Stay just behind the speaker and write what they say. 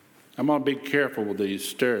I'm going to be careful with these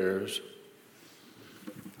stairs.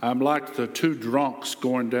 I'm like the two drunks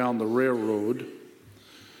going down the railroad,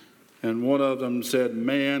 and one of them said,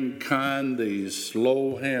 "Mankind, these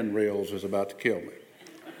low handrails is about to kill me."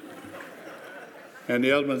 And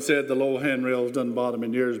the other one said, "The low handrails doesn't bother me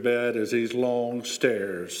near as bad as these long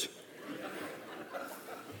stairs."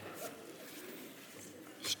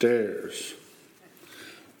 Stairs.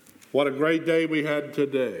 What a great day we had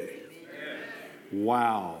today.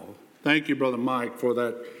 Wow. Thank you, Brother Mike, for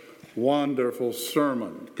that wonderful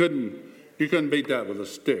sermon. You couldn't beat that with a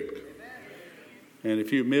stick. And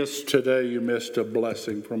if you missed today, you missed a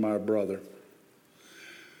blessing from our brother.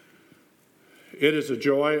 It is a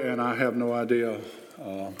joy, and I have no idea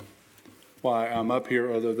why I'm up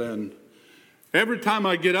here other than every time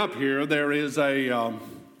I get up here, there is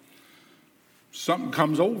something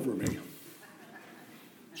comes over me.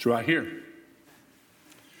 It's right here.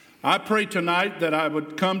 I pray tonight that I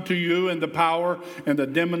would come to you in the power and the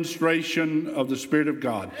demonstration of the Spirit of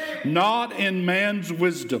God. Not in man's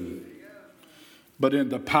wisdom, but in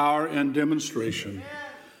the power and demonstration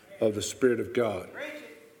of the Spirit of God.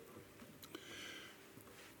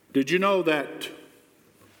 Did you know that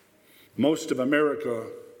most of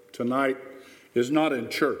America tonight is not in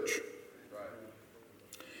church?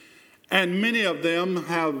 And many of them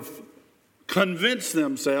have convinced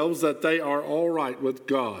themselves that they are all right with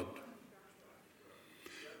God.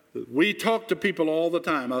 We talk to people all the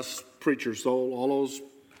time, us preachers, all those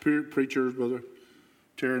preachers, Brother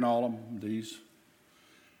Terry and all of them, these.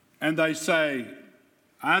 And they say,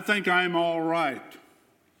 "I think I'm all right."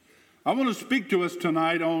 I want to speak to us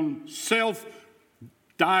tonight on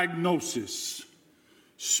self-diagnosis,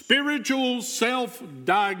 spiritual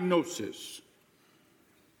self-diagnosis.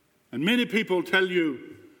 And many people tell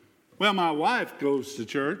you, "Well, my wife goes to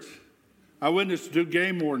church." I witnessed 2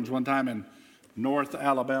 game wardens one time in North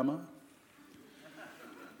Alabama.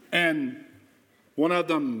 And one of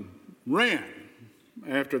them ran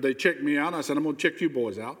after they checked me out. I said, "I'm going to check you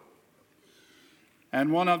boys out."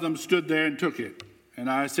 And one of them stood there and took it. And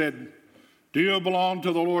I said, "Do you belong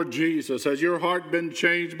to the Lord Jesus? Has your heart been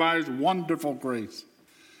changed by his wonderful grace?"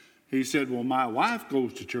 He said, "Well, my wife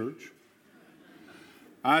goes to church."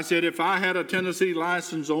 I said, "If I had a Tennessee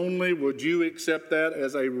license only, would you accept that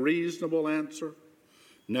as a reasonable answer?"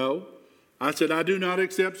 "No." I said, "I do not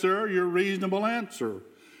accept, sir, your reasonable answer.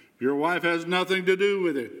 Your wife has nothing to do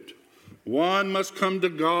with it. One must come to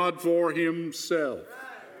God for himself."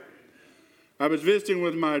 I was visiting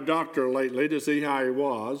with my doctor lately to see how he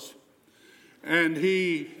was, and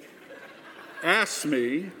he asked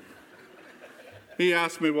me,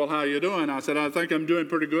 "Well, how you doing?" I said, "I think I'm doing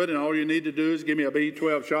pretty good, and all you need to do is give me a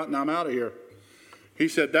B12 shot and I'm out of here." He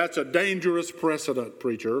said, "That's a dangerous precedent,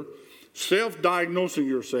 preacher, self-diagnosing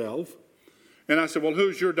yourself." And I said, "Well,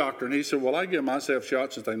 who's your doctor?" And he said, "Well, I give myself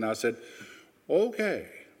shots and things." And I said, "Okay."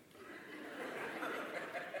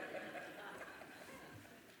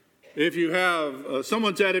 If you have,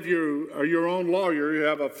 someone said, if you are your own lawyer, you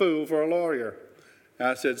have a fool for a lawyer. And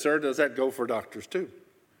I said, "Sir, does that go for doctors too?"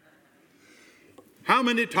 How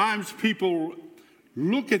many times people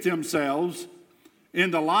look at themselves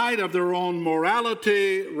in the light of their own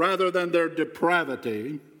morality rather than their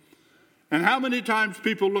depravity? And how many times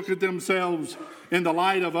people look at themselves in the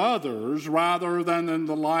light of others rather than in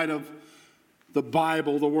the light of the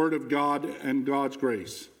Bible, the Word of God, and God's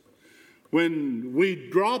grace? When we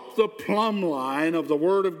drop the plumb line of the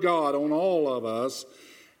Word of God on all of us,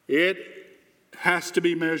 it has to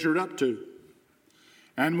be measured up to.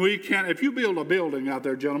 And we can't, if you build a building out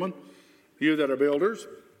there, gentlemen, you that are builders,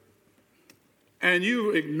 and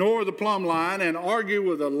you ignore the plumb line and argue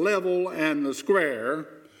with the level and the square,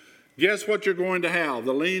 guess what you're going to have?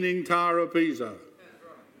 The Leaning Tower of Pisa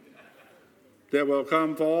that will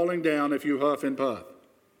come falling down if you huff and puff.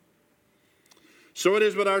 So it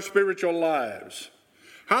is with our spiritual lives.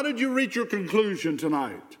 How did you reach your conclusion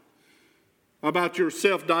tonight about your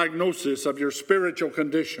self-diagnosis of your spiritual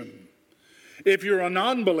condition? If you're a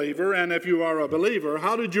non-believer and if you are a believer,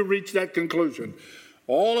 how did you reach that conclusion?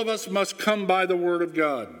 All of us must come by the Word of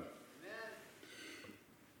God.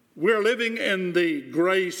 We're living in the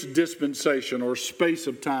grace dispensation or space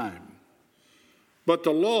of time. But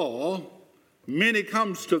the law, many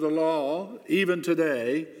comes to the law, even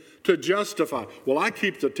today, to justify. "Well, I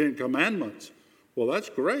keep the 10 Commandments." Well,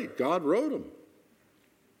 that's great. God wrote them.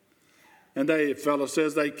 And a fellow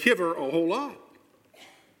says they kiver a whole lot.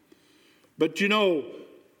 But you know,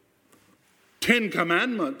 10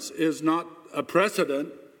 Commandments is not a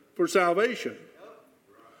precedent for salvation.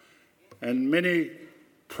 And many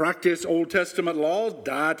practice Old Testament laws,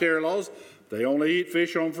 dietary laws. They only eat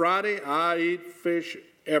fish on Friday. I eat fish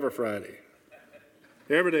every Friday.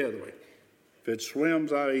 Every day of the week. If it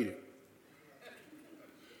swims, I eat it.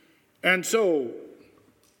 And so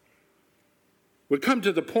we come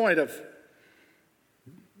to the point of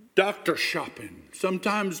doctor shopping.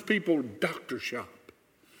 Sometimes people doctor shop.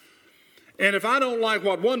 And if I don't like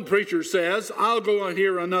what one preacher says, I'll go and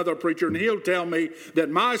hear another preacher, and he'll tell me that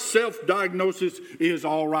my self-diagnosis is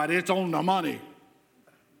all right. It's on the money.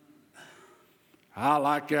 I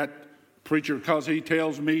like that preacher because he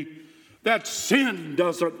tells me that sin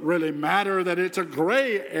doesn't really matter, that it's a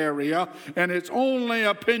gray area, and it's only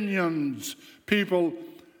opinions. People,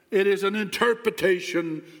 it is an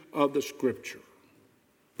interpretation of the Scripture.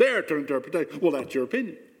 Their interpretation. Well, that's your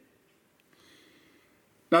opinion.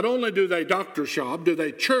 Not only do they doctor shop, do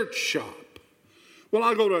they church shop. Well,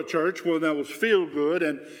 I go to a church where there was feel good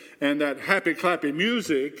and that happy clappy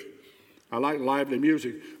music. I like lively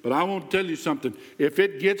music, but I want to tell you something. If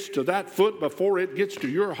it gets to that foot before it gets to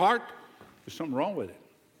your heart, there's something wrong with it.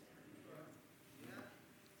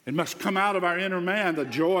 It must come out of our inner man, the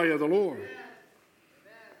joy of the Lord.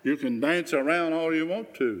 You can dance around all you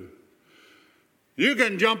want to. You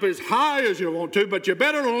can jump as high as you want to, but you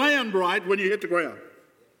better land right when you hit the ground.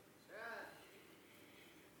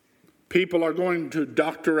 People are going to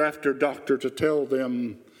doctor after doctor to tell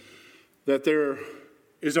them that there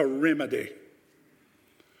is a remedy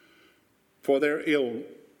for their ill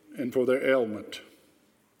and for their ailment.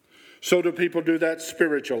 So do people do that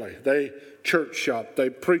spiritually. They church shop, they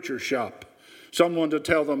preacher shop, someone to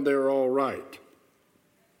tell them they're all right.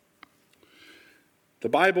 The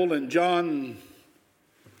Bible in John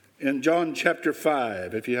chapter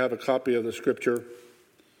 5, if you have a copy of the scripture,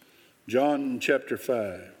 John chapter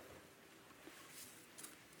 5.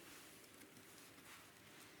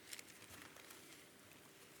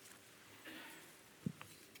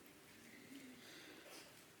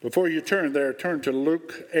 Before you turn there, turn to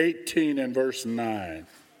Luke 18 and verse 9.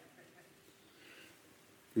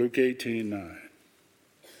 Luke 18:9.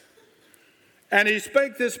 And he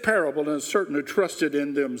spake this parable unto certain who trusted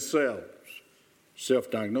in themselves,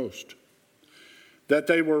 self-diagnosed, that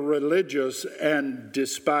they were religious and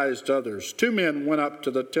despised others. 2 men went up to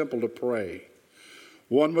the temple to pray.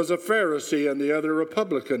 One was a Pharisee and the other a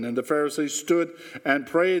publican. And the Pharisee stood and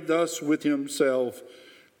prayed thus with himself,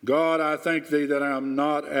 God, I thank thee that I am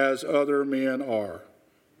not as other men are.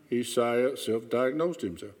 He self-diagnosed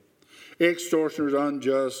himself. Extortioners,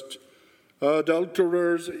 unjust,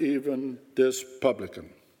 adulterers, even this publican.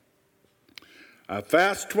 I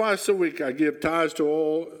fast twice a week. I give tithes to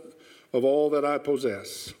all that I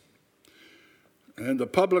possess. And the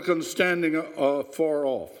publican standing far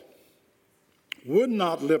off would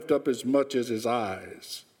not lift up as much as his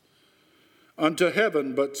eyes unto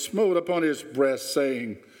heaven, but smote upon his breast,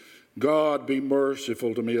 saying, God, be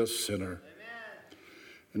merciful to me, a sinner. Amen.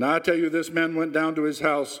 And I tell you, this man went down to his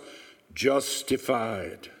house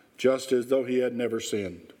justified, just as though he had never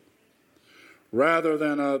sinned, rather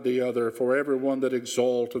than the other. For everyone that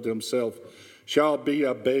exalteth himself shall be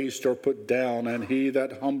abased or put down, and he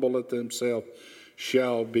that humbleth himself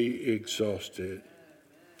shall be exalted.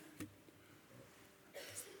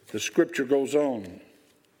 The scripture goes on.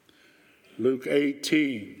 Luke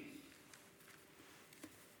 18.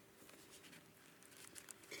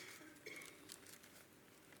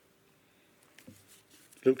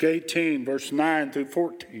 Luke 18, verse 9 through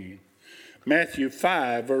 14. Matthew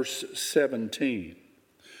 5, verse 17.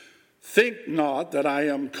 Think not that I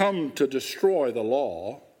am come to destroy the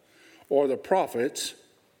law or the prophets.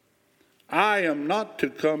 I am not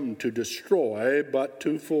to come to destroy, but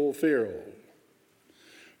to fulfill.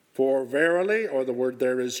 For verily, or the word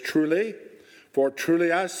there is truly, for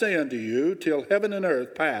truly I say unto you, till heaven and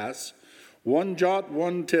earth pass, one jot,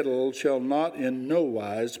 one tittle shall not in no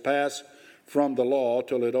wise pass from the law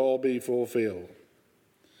till it all be fulfilled.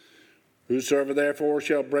 Whosoever therefore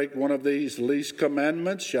shall break one of these least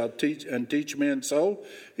commandments shall teach men so,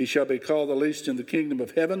 he shall be called the least in the kingdom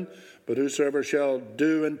of heaven. But whosoever shall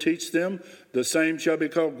do and teach them, the same shall be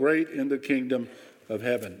called great in the kingdom of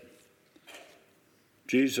heaven.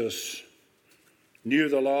 Jesus knew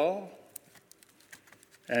the law,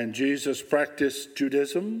 and Jesus practiced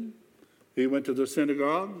Judaism. He went to the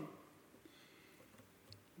synagogue.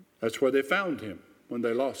 That's where they found him when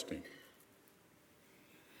they lost him.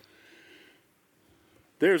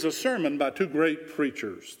 There's a sermon by 2 great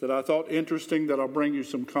preachers that I thought interesting that I'll bring you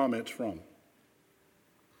some comments from.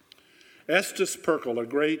 Estes Perkle, a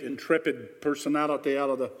great intrepid personality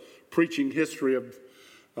out of the preaching history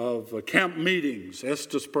of camp meetings.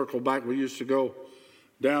 Estes Perkle, back we used to go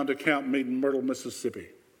down to camp meeting Myrtle, Mississippi.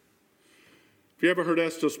 If you ever heard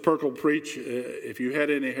Estes Perkle preach, if you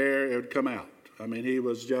had any hair, it would come out. I mean, he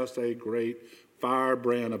was just a great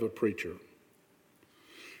firebrand of a preacher.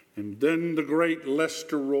 And then the great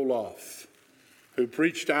Lester Roloff, who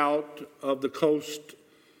preached out of the coast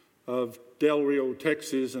of Del Rio,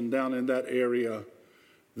 Texas, and down in that area.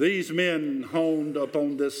 These men honed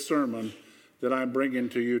upon this sermon that I'm bringing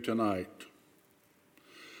to you tonight.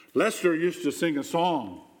 Lester used to sing a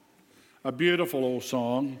song, a beautiful old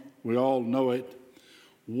song. We all know it.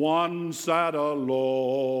 One sat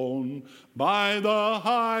alone by the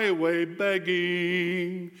highway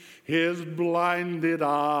begging, his blinded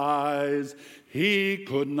eyes he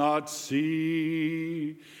could not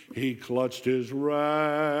see. He clutched his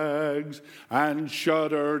rags and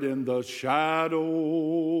shuddered in the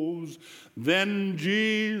shadows. Then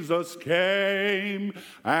Jesus came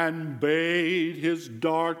and bade his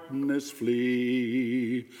darkness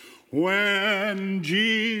flee. When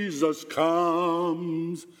Jesus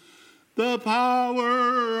comes, the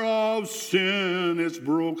power of sin is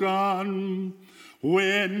broken.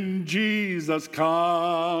 When Jesus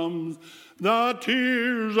comes, the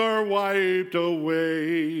tears are wiped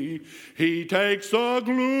away. He takes the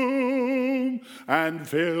gloom and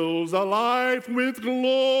fills the life with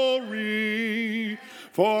glory.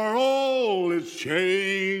 For all is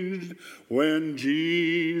changed when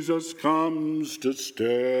Jesus comes to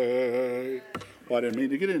stay. Well, I didn't mean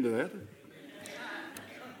to get into that.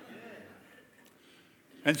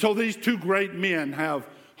 And so these two great men have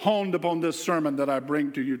honed upon this sermon that I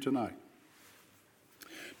bring to you tonight.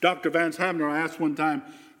 Dr. Vance Havner, I asked one time,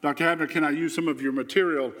 Dr. Havner, can I use some of your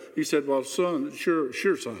material? He said, well, son, sure,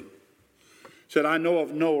 son. He said, I know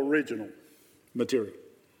of no original material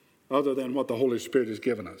other than what the Holy Spirit has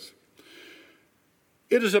given us.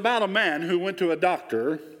 It is about a man who went to a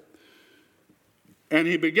doctor, and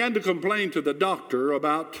he began to complain to the doctor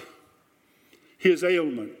about his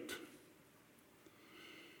ailment.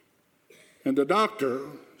 And the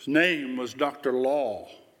doctor's name was Dr. Law.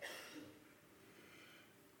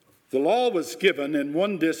 The law was given in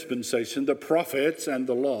one dispensation, the prophets and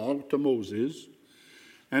the law, to Moses.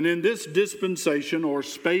 And in this dispensation or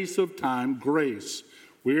space of time, grace.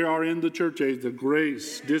 We are in the church age, the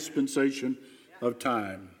grace dispensation of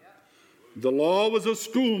time. The law was a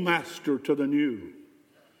schoolmaster to the new.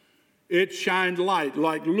 It shined light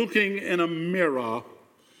like looking in a mirror.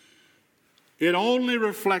 It only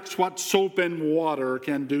reflects what soap and water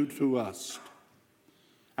can do to us.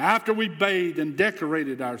 After we bathed and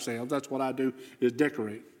decorated ourselves, that's what I do, is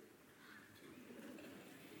decorate.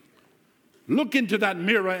 Look into that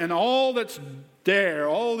mirror, and all that's there,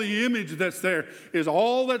 all the image that's there, is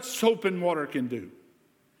all that soap and water can do.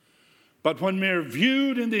 But when we're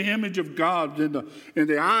viewed in the image of God, in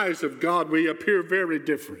the eyes of God, we appear very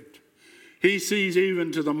different. He sees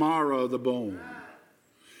even to the marrow of the bone,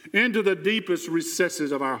 into the deepest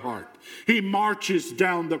recesses of our heart. He marches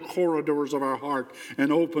down the corridors of our heart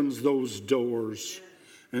and opens those doors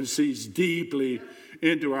and sees deeply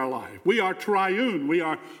into our life. We are triune. We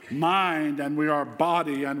are mind, and we are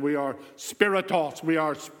body, and we are spiritos. We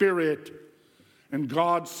are spirit. And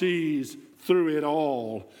God sees through it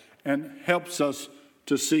all and helps us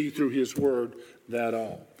to see through his word that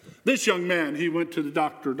all. This young man, he went to the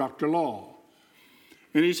doctor, Dr. Law.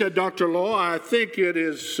 And he said, Dr. Law, I think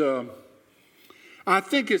it's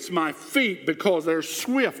my feet because they're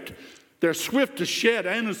swift. They're swift to shed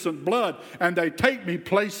innocent blood, and they take me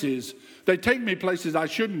places. They take me places I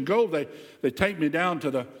shouldn't go. They take me down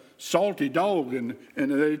to the Salty Dog, and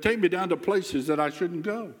they take me down to places that I shouldn't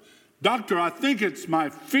go. Doctor, I think it's my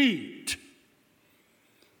feet.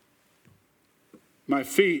 My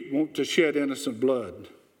feet want to shed innocent blood.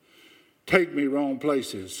 Take me wrong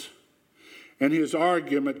places. And his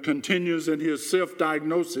argument continues in his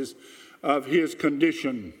self-diagnosis of his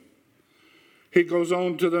condition. He goes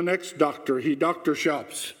on to the next doctor. He doctor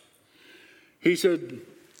shops. He said,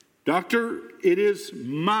 Doctor, it is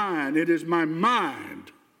mine. It is my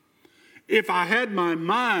mind. If I had my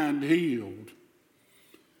mind healed,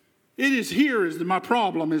 it is here is my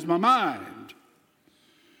problem, is my mind.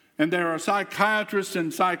 And there are psychiatrists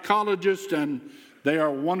and psychologists, and they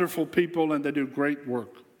are wonderful people, and they do great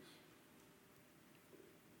work.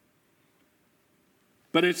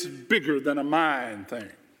 But it's bigger than a mind thing.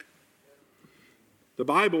 The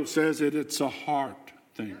Bible says it's a heart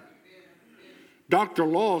thing. Dr.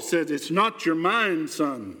 Law says it's not your mind,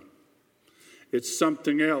 son. It's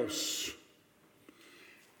something else.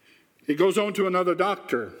 He goes on to another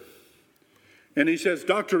doctor, and he says,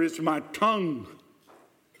 Doctor, it's my tongue.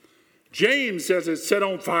 James says it's set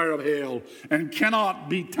on fire of hell and cannot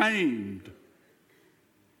be tamed.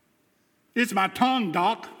 It's my tongue,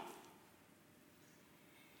 Doc.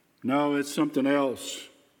 No, it's something else.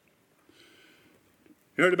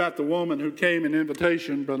 You heard about the woman who came in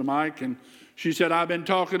invitation, Brother Mike, and she said, I've been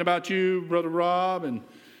talking about you, Brother Rob, and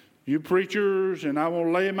you preachers, and I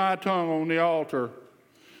will lay my tongue on the altar.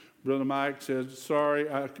 Brother Mike said, sorry,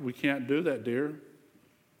 we can't do that, dear.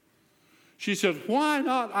 She said, why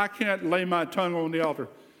not? I can't lay my tongue on the altar.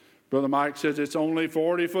 Brother Mike says, it's only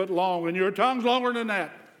 40 foot long, and your tongue's longer than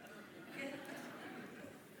that.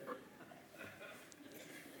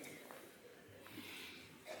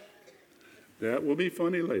 That will be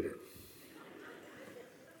funny later.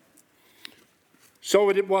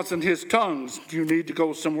 So it wasn't his tongues. You need to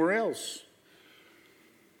go somewhere else.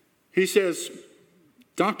 He says,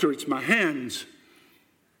 Doctor, it's my hands.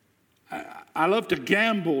 I love to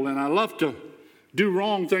gamble and I love to do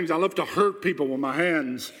wrong things. I love to hurt people with my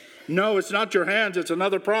hands. No, it's not your hands. It's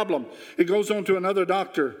another problem. It goes on to another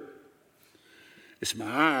doctor. It's my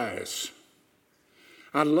eyes.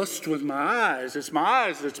 I lust with my eyes. It's my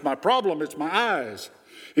eyes. It's my problem. It's my eyes.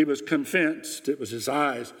 He was convinced it was his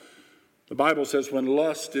eyes. The Bible says when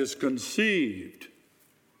lust is conceived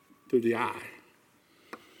through the eye,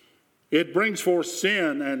 it brings forth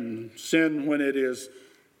sin, and sin, when it is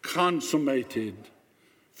consummated,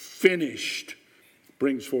 finished,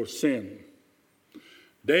 brings forth sin.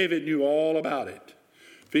 David knew all about it.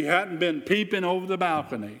 If he hadn't been peeping over the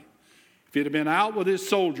balcony, if he'd have been out with his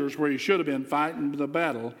soldiers where he should have been fighting the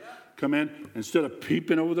battle, come in, instead of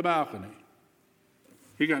peeping over the balcony,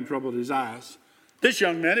 he got in trouble with his eyes. This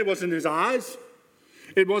young man, it wasn't his eyes.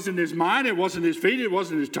 It wasn't his mind. It wasn't his feet. It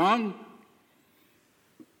wasn't his tongue.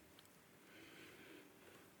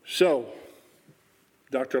 So,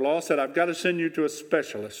 Dr. Law said, I've got to send you to a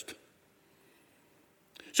specialist.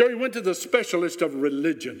 So he went to the specialist of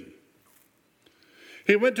religion.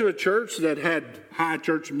 He went to a church that had high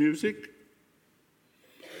church music,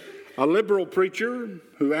 a liberal preacher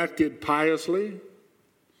who acted piously,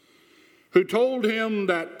 who told him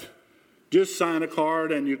that just sign a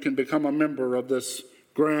card and you can become a member of this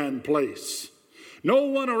grand place. No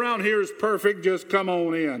one around here is perfect, just come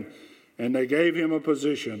on in. And they gave him a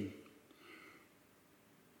position,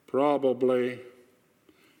 probably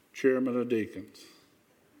chairman of deacons.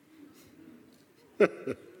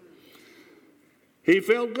 He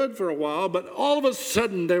felt good for a while, but all of a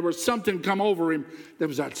sudden there was something come over him. There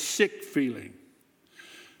was that sick feeling.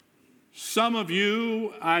 Some of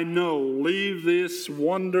you, I know, leave this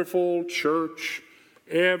wonderful church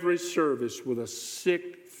every service with a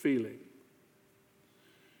sick feeling.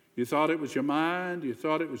 You thought it was your mind, you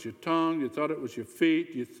thought it was your tongue, you thought it was your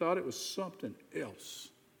feet, you thought it was something else.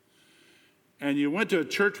 And you went to a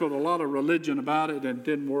church with a lot of religion about it and it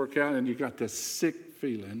didn't work out, and you got this sick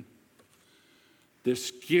feeling,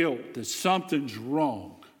 this guilt that something's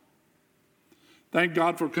wrong. Thank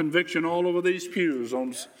God for conviction all over these pews.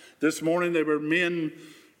 This morning there were men,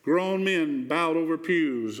 grown men, bowed over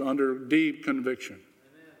pews under deep conviction.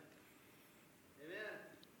 Amen. Amen.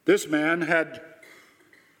 This man had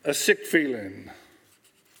a sick feeling.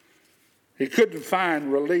 He couldn't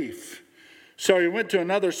find relief. So he went to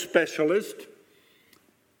another specialist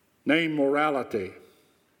named morality.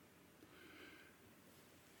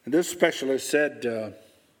 And this specialist said,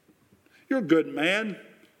 you're a good man.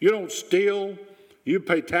 You don't steal. You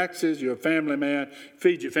pay taxes. You're a family man.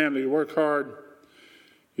 Feed your family. You work hard.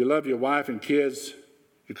 You love your wife and kids.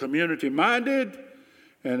 You're community minded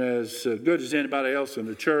and as good as anybody else in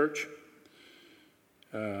the church.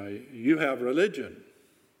 You have religion.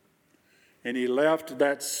 And he left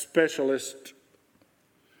that specialist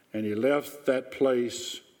and he left that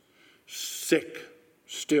place sick,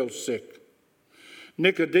 still sick.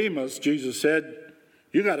 Nicodemus, Jesus said,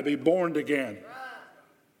 you got to be born again.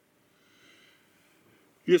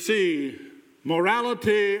 You see,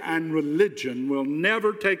 morality and religion will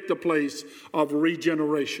never take the place of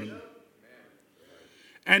regeneration.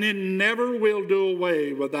 And it never will do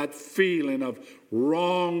away with that feeling of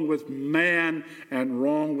wrong with man and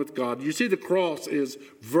wrong with God. You see, the cross is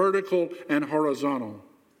vertical and horizontal.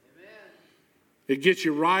 Amen. It gets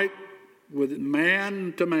you right with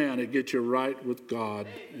man to man. It gets you right with God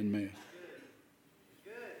and man.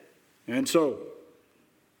 Good. And so,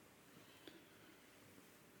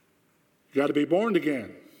 you got to be born again.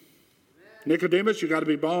 Amen. Nicodemus, you got to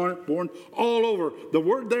be born all over. The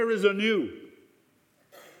word there is anew.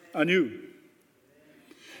 Anew.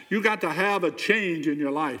 You got to have a change in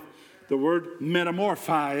your life. The word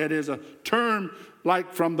metamorphi, it is a term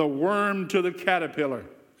like from the worm to the caterpillar,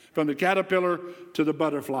 from the caterpillar to the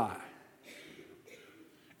butterfly.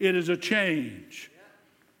 It is a change.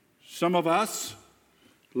 Some of us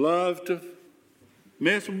love to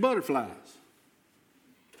mess with butterflies.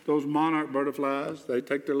 Those monarch butterflies, they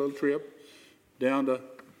take their little trip down to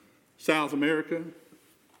South America.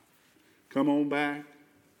 Come on back.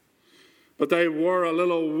 But they were a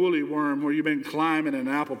little woolly worm where you've been climbing an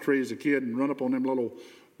apple tree as a kid and run up on them little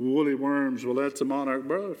woolly worms. Well, that's a monarch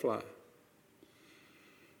butterfly.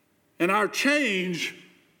 And our change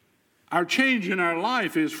in our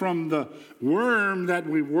life is from the worm that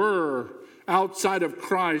we were outside of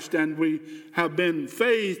Christ, and we have been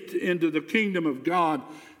faithed into the kingdom of God,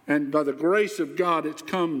 and by the grace of God it's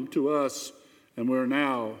come to us, and we're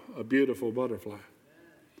now a beautiful butterfly.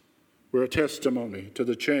 We're a testimony to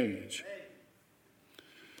the change.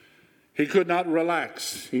 He could not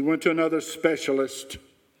relax. He went to another specialist.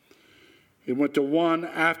 He went to one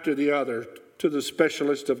after the other, to the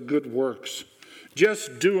specialist of good works.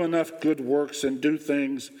 Just do enough good works and do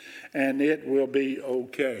things, and it will be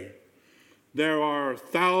okay. There are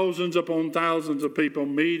thousands upon thousands of people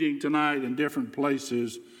meeting tonight in different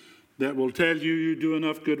places that will tell you do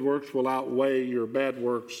enough good works will outweigh your bad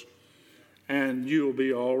works, and you will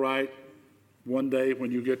be all right one day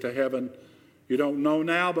when you get to heaven. You don't know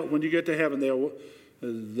now, but when you get to heaven,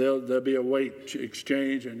 there'll be a weight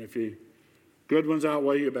exchange, and if you good ones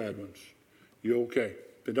outweigh your bad ones, you're okay.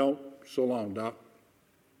 If they don't, so long, Doc.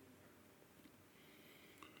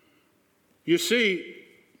 You see,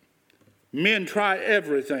 men try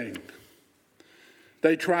everything.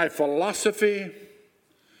 They try philosophy,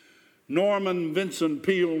 Norman Vincent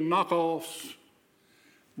Peale knockoffs.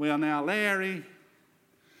 Well, now, Larry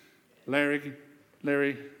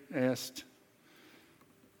asked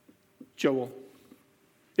Joel,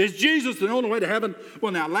 is Jesus the only way to heaven?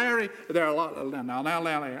 Well, now, Larry, there are a lot. Now,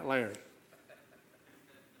 Larry.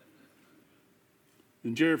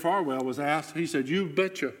 And Jerry Falwell was asked, he said, you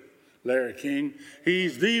betcha, Larry King.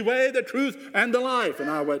 He's the way, the truth, and the life. And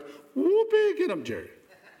I went, whoopee, get him, Jerry.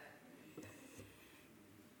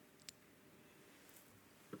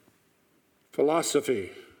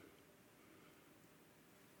 Philosophy.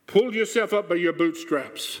 Pull yourself up by your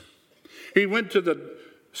bootstraps. He went to the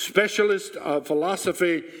specialist of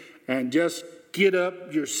philosophy and just get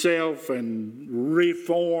up yourself and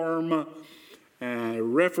reform.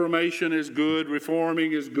 Reformation is good,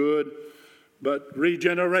 reforming is good, but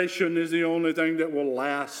regeneration is the only thing that will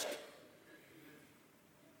last.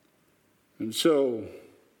 And so,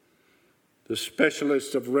 the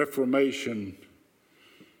specialist of reformation,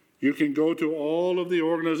 you can go to all of the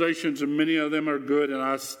organizations, and many of them are good, and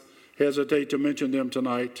I hesitate to mention them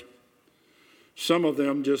tonight. Some of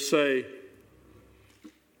them just say,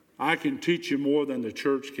 I can teach you more than the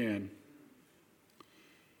church can.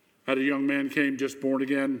 I had a young man came just born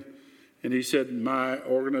again, and he said, my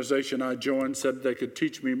organization I joined said they could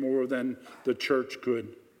teach me more than the church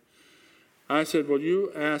could. I said, well,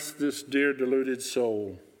 you ask this dear deluded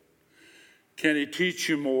soul, can he teach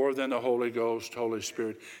you more than the Holy Ghost, Holy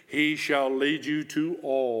Spirit? He shall lead you to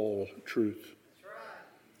all truth. That's right.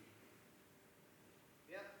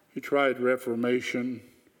 Yep. He tried reformation.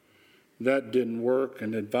 That didn't work,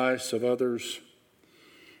 and advice of others.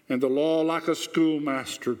 And the law, like a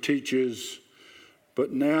schoolmaster, teaches.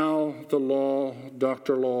 But now the law,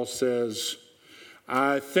 Dr. Law says,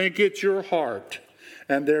 I think it's your heart.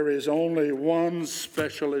 And there is only one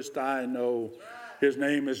specialist I know. His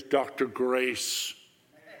name is Dr. Grace.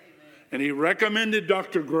 And he recommended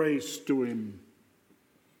Dr. Grace to him.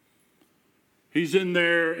 He's in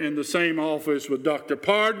there in the same office with Dr.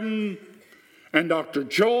 Pardon and Dr.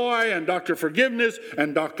 Joy and Dr. Forgiveness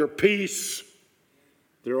and Dr. Peace.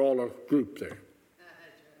 They're all a group there.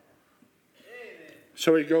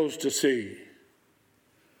 So he goes to see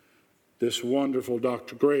this wonderful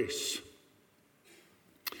Dr. Grace.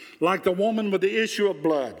 Like the woman with the issue of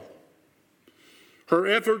blood, her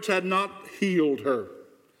efforts had not healed her.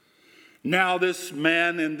 Now this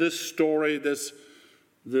man in this story,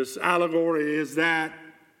 this allegory is that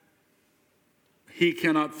he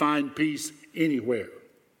cannot find peace anywhere.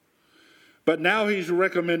 But now he's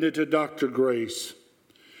recommended to Dr. Grace.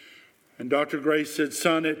 And Dr. Grace said,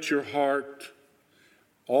 son, it's your heart.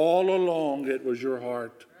 All along it was your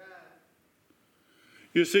heart.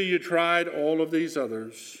 You see, you tried all of these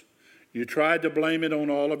others. You tried to blame it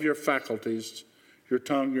on all of your faculties, your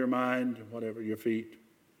tongue, your mind, whatever, your feet.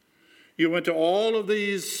 You went to all of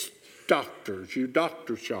these doctors. You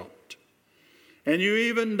doctor shopped. And you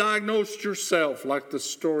even diagnosed yourself like the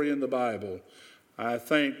story in the Bible. I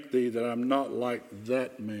thank thee that I'm not like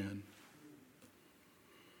that man.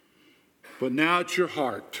 But now it's your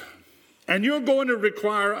heart. And you're going to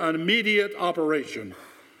require an immediate operation.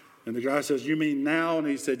 And the guy says, you mean now? And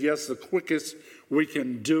he said, yes, the quickest we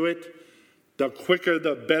can do it. The quicker,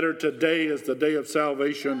 the better. Today is the day of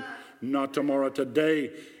salvation, not tomorrow.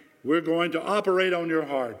 Today, we're going to operate on your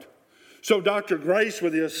heart. So Dr. Grace,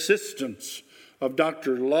 with the assistance of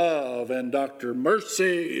Dr. Love and Dr.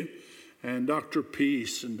 Mercy and Dr.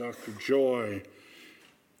 Peace and Dr. Joy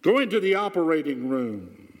go into the operating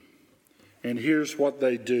room, and here's what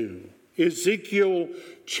they do. Ezekiel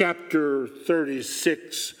chapter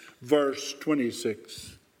 36, verse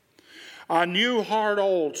 26. A new heart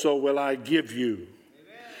also will I give you,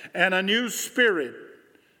 and a new spirit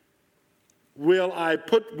will I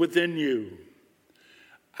put within you.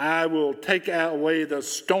 I will take away the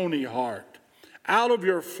stony heart out of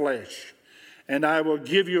your flesh, and I will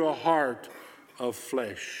give you a heart of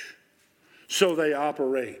flesh. So they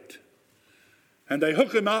operate. And they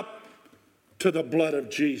hook him up to the blood of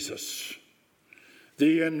Jesus.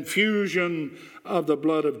 The infusion of the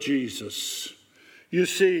blood of Jesus. You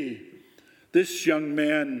see, this young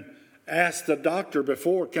man asked the doctor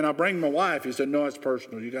before, can I bring my wife? He said, no, it's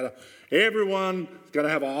personal. Everyone's got to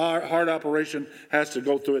have a heart operation, has to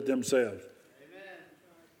go through it themselves. Amen.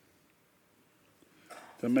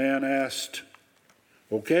 The man asked,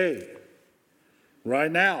 okay,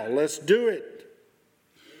 right now, let's do it.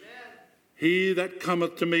 Amen. He that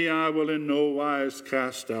cometh to me, I will in no wise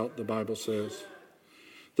cast out, the Bible says.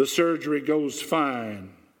 The surgery goes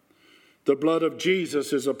fine. The blood of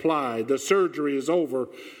Jesus is applied. The surgery is over.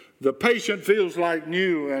 The patient feels like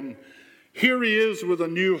new, and here he is with a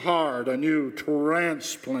new heart, a new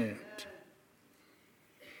transplant.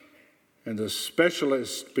 And the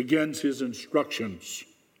specialist begins his instructions.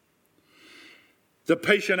 The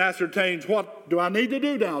patient ascertains, what do I need to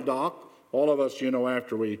do now, doc? All of us,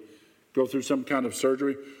 after we go through some kind of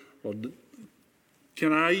surgery, well,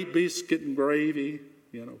 can I eat biscuit and gravy?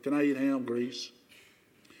 Can I eat ham grease?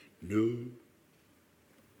 No.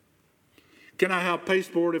 Can I have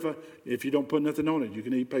pasteboard if you don't put nothing on it? You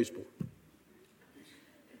can eat pasteboard.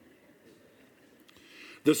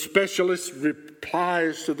 The specialist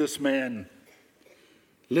replies to this man,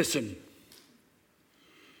 listen,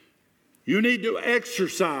 you need to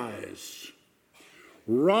exercise.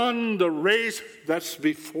 Run the race that's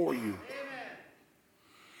before you. Amen.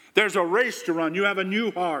 There's a race to run. You have a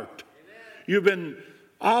new heart. Amen. You've been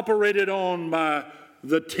operated on by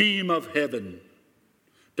the team of heaven.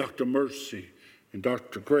 Dr. Mercy and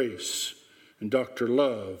Dr. Grace and Dr.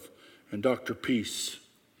 Love and Dr. Peace.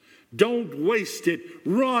 Don't waste it.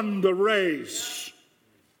 Run the race.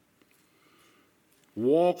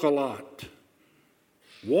 Walk a lot.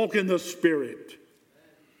 Walk in the Spirit.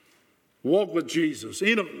 Walk with Jesus.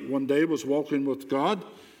 Enoch one day was walking with God,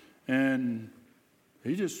 and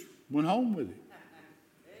he just went home with him.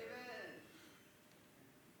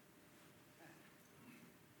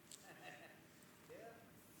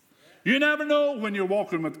 You never know when you're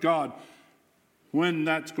walking with God when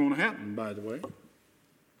that's going to happen, by the way.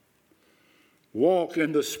 Walk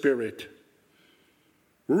in the Spirit.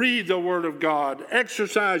 Read the Word of God.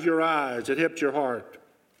 Exercise your eyes. It helps your heart.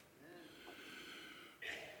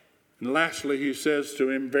 And lastly, he says to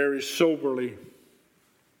him very soberly,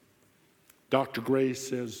 Dr. Grace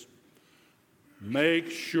says, make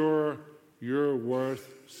sure you're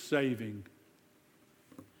worth saving.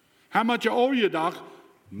 How much I owe you, Doc?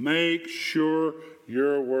 Make sure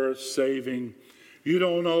you're worth saving. You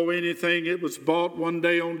don't owe anything. It was bought one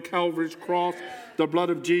day on Calvary's cross. The blood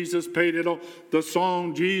of Jesus paid it all. The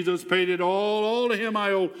song, Jesus paid it all. All to him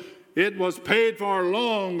I owe. It was paid for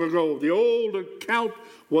long ago. The old account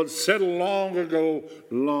was settled long ago,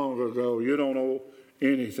 long ago. You don't owe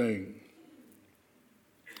anything.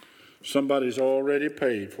 Somebody's already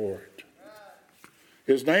paid for it.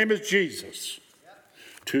 His name is Jesus.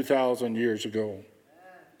 2,000 years ago.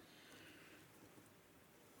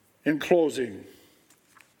 In closing,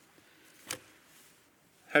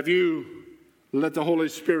 have you let the Holy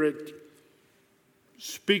Spirit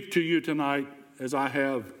speak to you tonight as I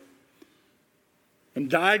have?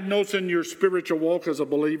 And diagnosing your spiritual walk as a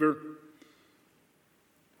believer?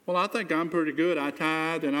 Well, I think I'm pretty good. I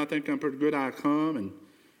tithe, and I think I'm pretty good. I come, and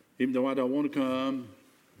even though I don't want to come,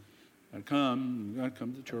 I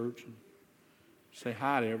come to church and say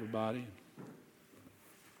hi to everybody.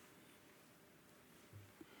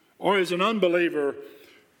 Or as an unbeliever,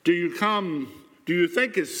 do you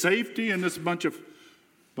think it's safety in this bunch of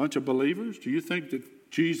believers? Do you think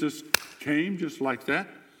that Jesus came just like that?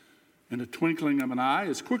 In a twinkling of an eye?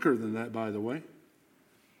 It's quicker than that, by the way.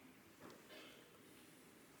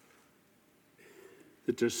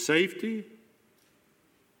 That there's safety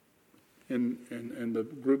in the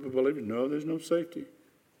group of believers? No, there's no safety.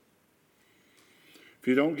 If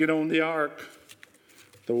you don't get on the ark,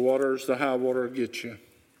 the high water will get you.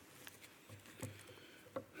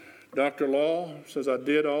 Dr. Law says, I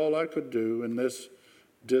did all I could do in this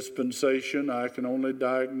dispensation. I can only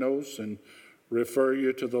diagnose and refer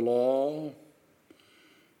you to the law.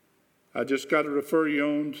 I just got to refer you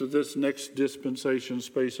on to this next dispensation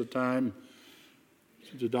space of time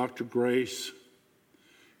to Dr. Grace.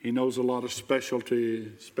 He knows a lot of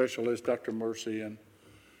specialists, Dr. Mercy and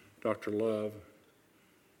Dr. Love,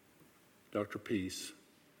 Dr. Peace.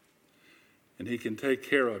 And he can take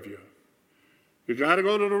care of you. You got to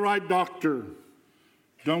go to the right doctor.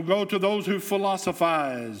 Don't go to those who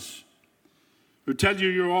philosophize, who tell you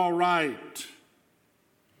you're all right.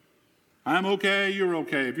 I'm okay, you're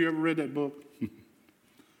okay. Have you ever read that book?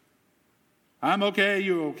 I'm okay,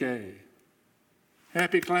 you're okay.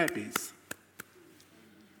 Happy clappies.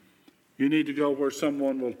 You need to go where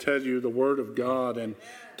someone will tell you the Word of God and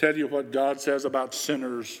tell you what God says about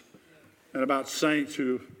sinners and about saints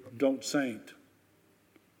who don't saint.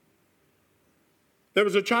 There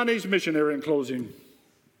was a Chinese missionary in closing.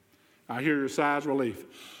 I hear your sighs of relief.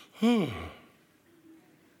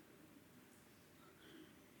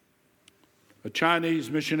 A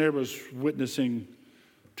Chinese missionary was witnessing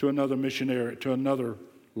to another missionary, to another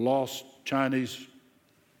lost Chinese.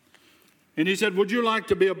 And he said, would you like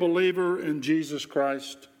to be a believer in Jesus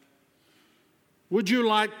Christ? Would you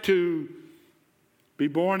like to be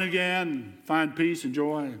born again, find peace and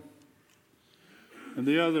joy? And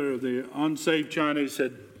the unsaved Chinese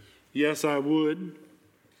said, yes, I would.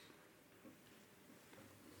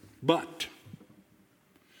 But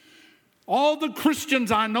all the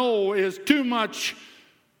Christians I know is too much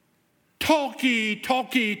talky,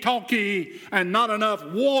 and not enough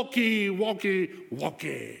walky.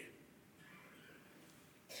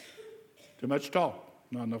 Too much talk,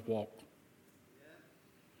 not enough walk.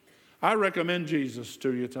 I recommend Jesus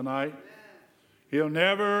to you tonight. He'll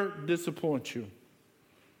never disappoint you.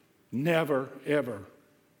 Never, ever.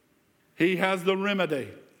 He has the remedy.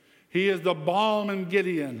 He is the balm in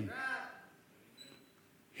Gideon.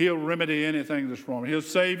 He'll remedy anything that's wrong. He'll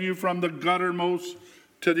save you from the guttermost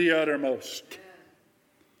to the uttermost.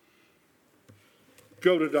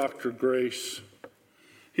 Go to Dr. Grace.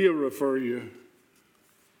 He'll refer you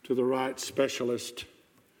to the right specialist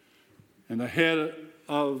and the head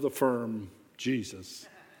of the firm, Jesus,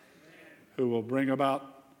 who will bring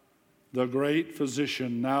about the great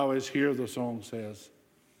physician now is here, the song says.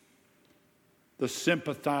 The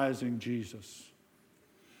sympathizing Jesus.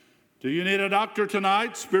 Do you need a doctor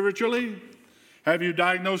tonight spiritually? Have you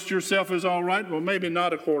diagnosed yourself as all right? Well, maybe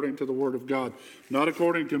not according to the Word of God. Not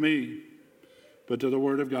according to me, but to the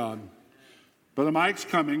Word of God. Brother Mike's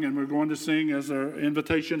coming, and we're going to sing as our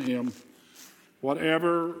invitation hymn.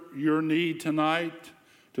 Whatever your need tonight,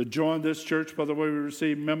 to join this church by the way we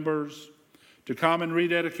receive members, to come and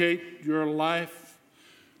rededicate your life,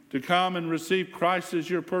 to come and receive Christ as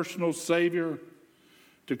your personal Savior,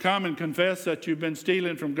 to come and confess that you've been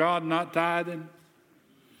stealing from God, not tithing.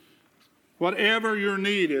 Whatever your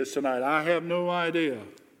need is tonight, I have no idea.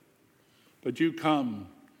 But you come.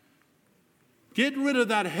 Get rid of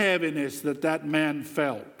that heaviness that man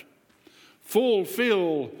felt.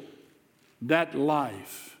 Fulfill that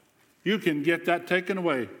life. You can get that taken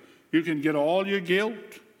away. You can get all your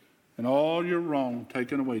guilt and all your wrong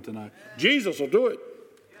taken away tonight. Jesus will do it.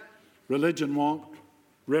 Religion won't.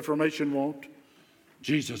 Reformation won't.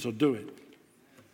 Jesus will do it.